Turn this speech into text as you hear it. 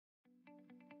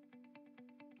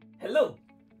Hello,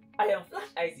 I am Flash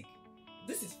Isaac.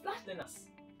 This is Flashlearners.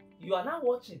 You are now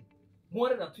watching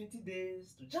 120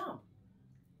 Days to Jamb,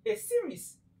 a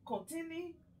series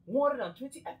containing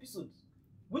 120 episodes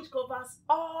which covers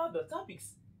all the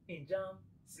topics in Jamb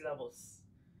syllabus.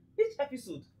 Each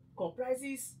episode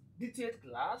comprises detailed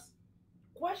class,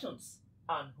 questions,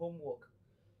 and homework.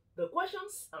 The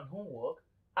questions and homework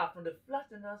are from the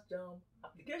Flashlearners Jamb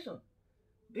application.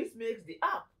 This makes the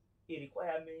app a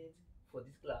requirement for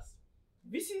this class.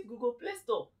 Visit Google Play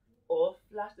Store or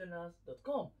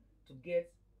flashlearners.com to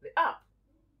get the app.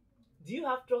 Do you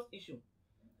have trust issue?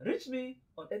 Reach me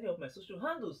on any of my social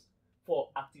handles for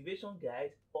activation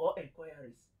guide or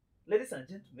inquiries. Ladies and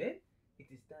gentlemen, it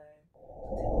is time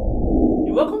to tell.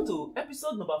 You're welcome to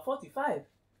episode number 45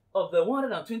 of the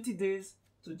 120 Days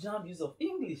to Jamb Use of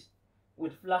English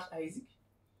with Flash Isaac.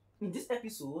 In this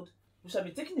episode, we shall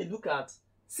be taking a look at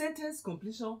sentence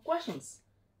completion questions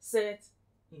set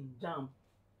in Jamb,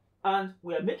 and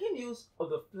we are making use of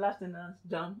the Flashlearners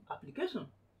Jamb application.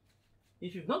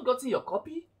 If you've not gotten your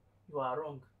copy, you are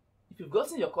wrong. If you've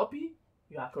gotten your copy,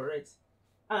 you are correct.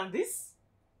 And this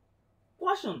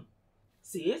question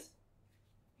says,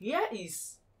 here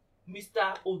is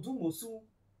Mr. Odumosu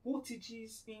who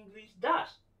teaches English dash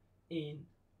in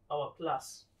our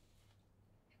class.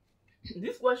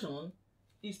 This question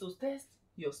is to test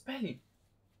your spelling,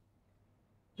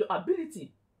 your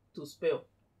ability to spell.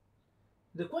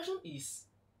 The question is,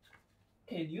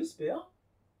 can you spell?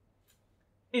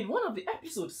 In one of the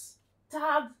episodes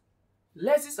tagged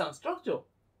Lessons and Structure,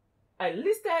 I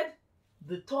listed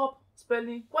the top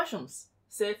spelling questions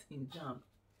set in Jamb,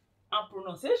 and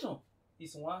pronunciation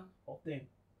is one of them.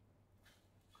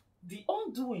 The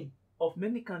undoing of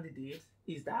many candidates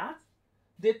is that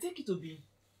they take it to be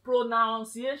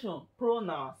pronunciation.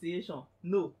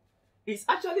 No, it's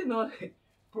actually not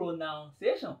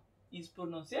pronunciation, it's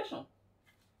pronunciation.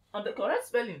 And the correct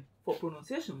spelling for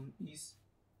pronunciation is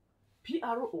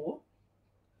Pronunciation.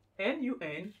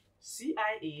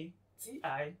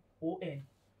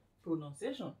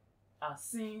 Pronunciation, as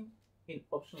seen in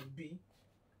option B.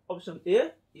 Option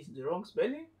A is the wrong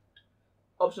spelling.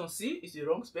 Option C is the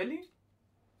wrong spelling.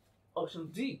 Option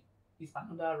D is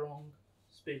another wrong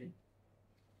spelling.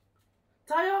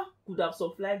 Tayo could have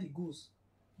supplied the goods,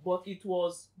 but it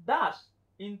was dashed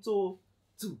into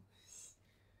two.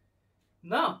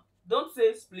 Now, don't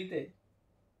say splitted.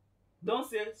 Don't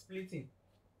say splitting.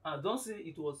 And don't say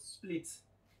it was split.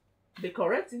 The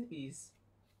correct thing is,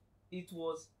 it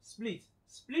was split.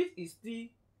 Split is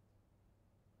the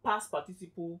past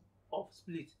participle of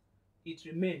split. It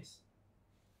remains.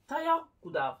 Tayo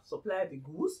could have supplied the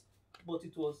goods, but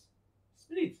it was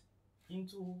split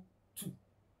into two.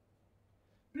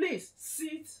 Please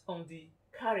sit on the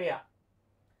carrier.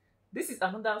 This is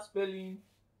another spelling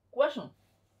question.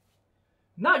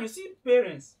 Now you see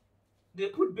parents, they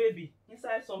put baby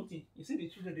inside something. You see the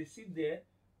children, they sit there,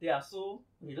 they are so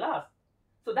relaxed.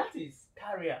 So that is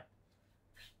carrier.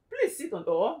 Please sit on,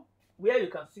 or where you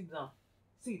can sit down.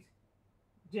 Sit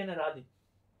generally.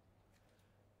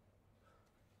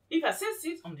 If I say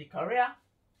sit on the carrier,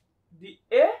 the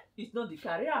A is not the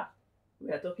carrier we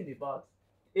are talking about.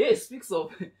 A speaks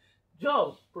of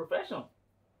job, profession.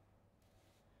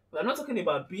 We are not talking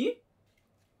about B,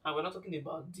 and we're not talking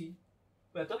about D.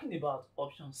 We're talking about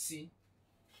option C.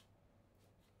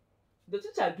 The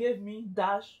teacher gave me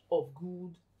dash of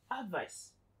good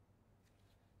advice.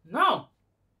 Now,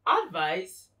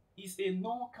 advice is a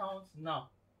non-count noun.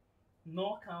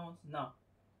 Non-count noun.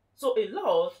 So a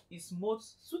lot is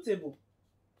most suitable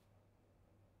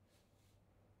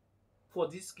for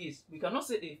this case. We cannot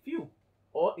say a few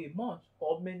or a much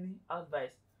or many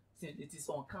advice since it is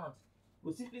on count.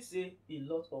 We simply say a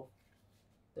lot of.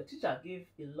 The teacher gave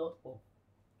a lot of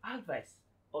advice.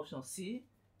 Option C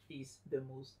is the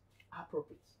most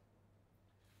appropriate.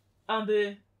 And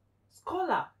the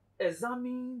scholar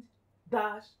examined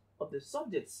dash of the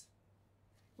subjects.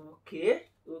 Okay.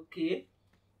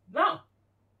 Now,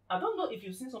 I don't know if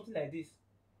you've seen something like this.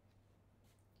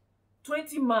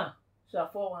 20 man shall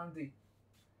fall one day.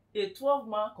 A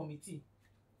 12-man committee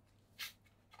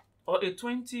or a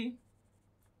 20-man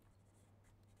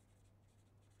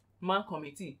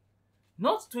committee,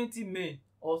 not 20 men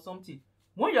or something.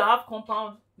 When you have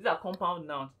compound, these are compound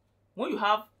nouns. When you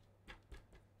have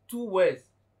two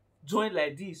words joined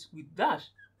like this with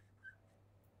dash,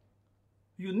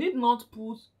 you need not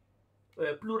put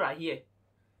plural here.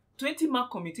 20-man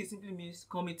committee simply means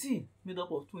committee made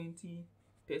up of 20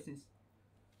 persons.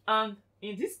 And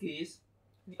in this case,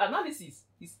 the analysis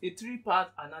is a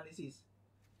three-part analysis.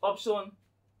 Option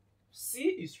C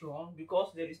is wrong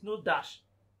because there is no dash.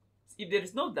 If there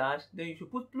is no dash, then you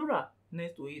should put plural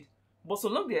next to it. But so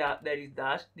long there is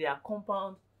dash, they are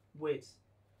compound words.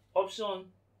 Option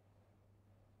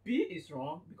B is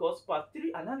wrong because part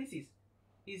 3 analysis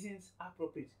isn't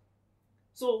appropriate.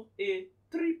 So a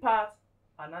 3-part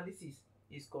analysis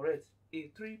is correct.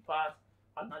 A 3-part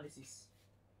analysis.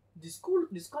 The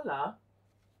scholar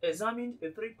examined a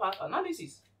 3-part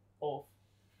analysis of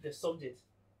the subject.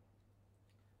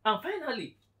 And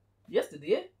finally,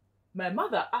 yesterday, my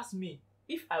mother asked me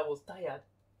if I was tired.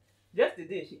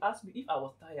 Yesterday, she asked me if I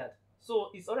was tired. So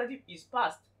it's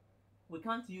past. We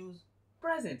can't use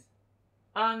present.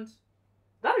 And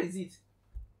that is it.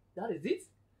 That is it.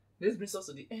 This brings us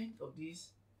to the end of this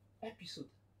episode.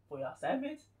 For your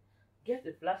assignment, get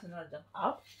the Flashlearners Jamb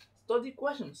app, study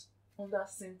questions under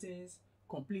sentence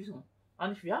completion.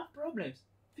 And if you have problems,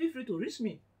 feel free to reach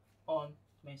me on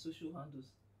my social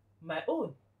handles. My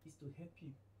own is to help you.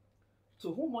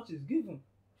 To whom much is given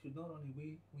should not run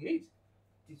away with it.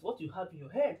 It is what you have in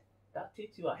your head that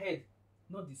takes you ahead,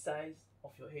 not the size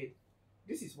of your head.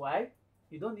 This is why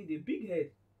you don't need a big head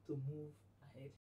to move ahead.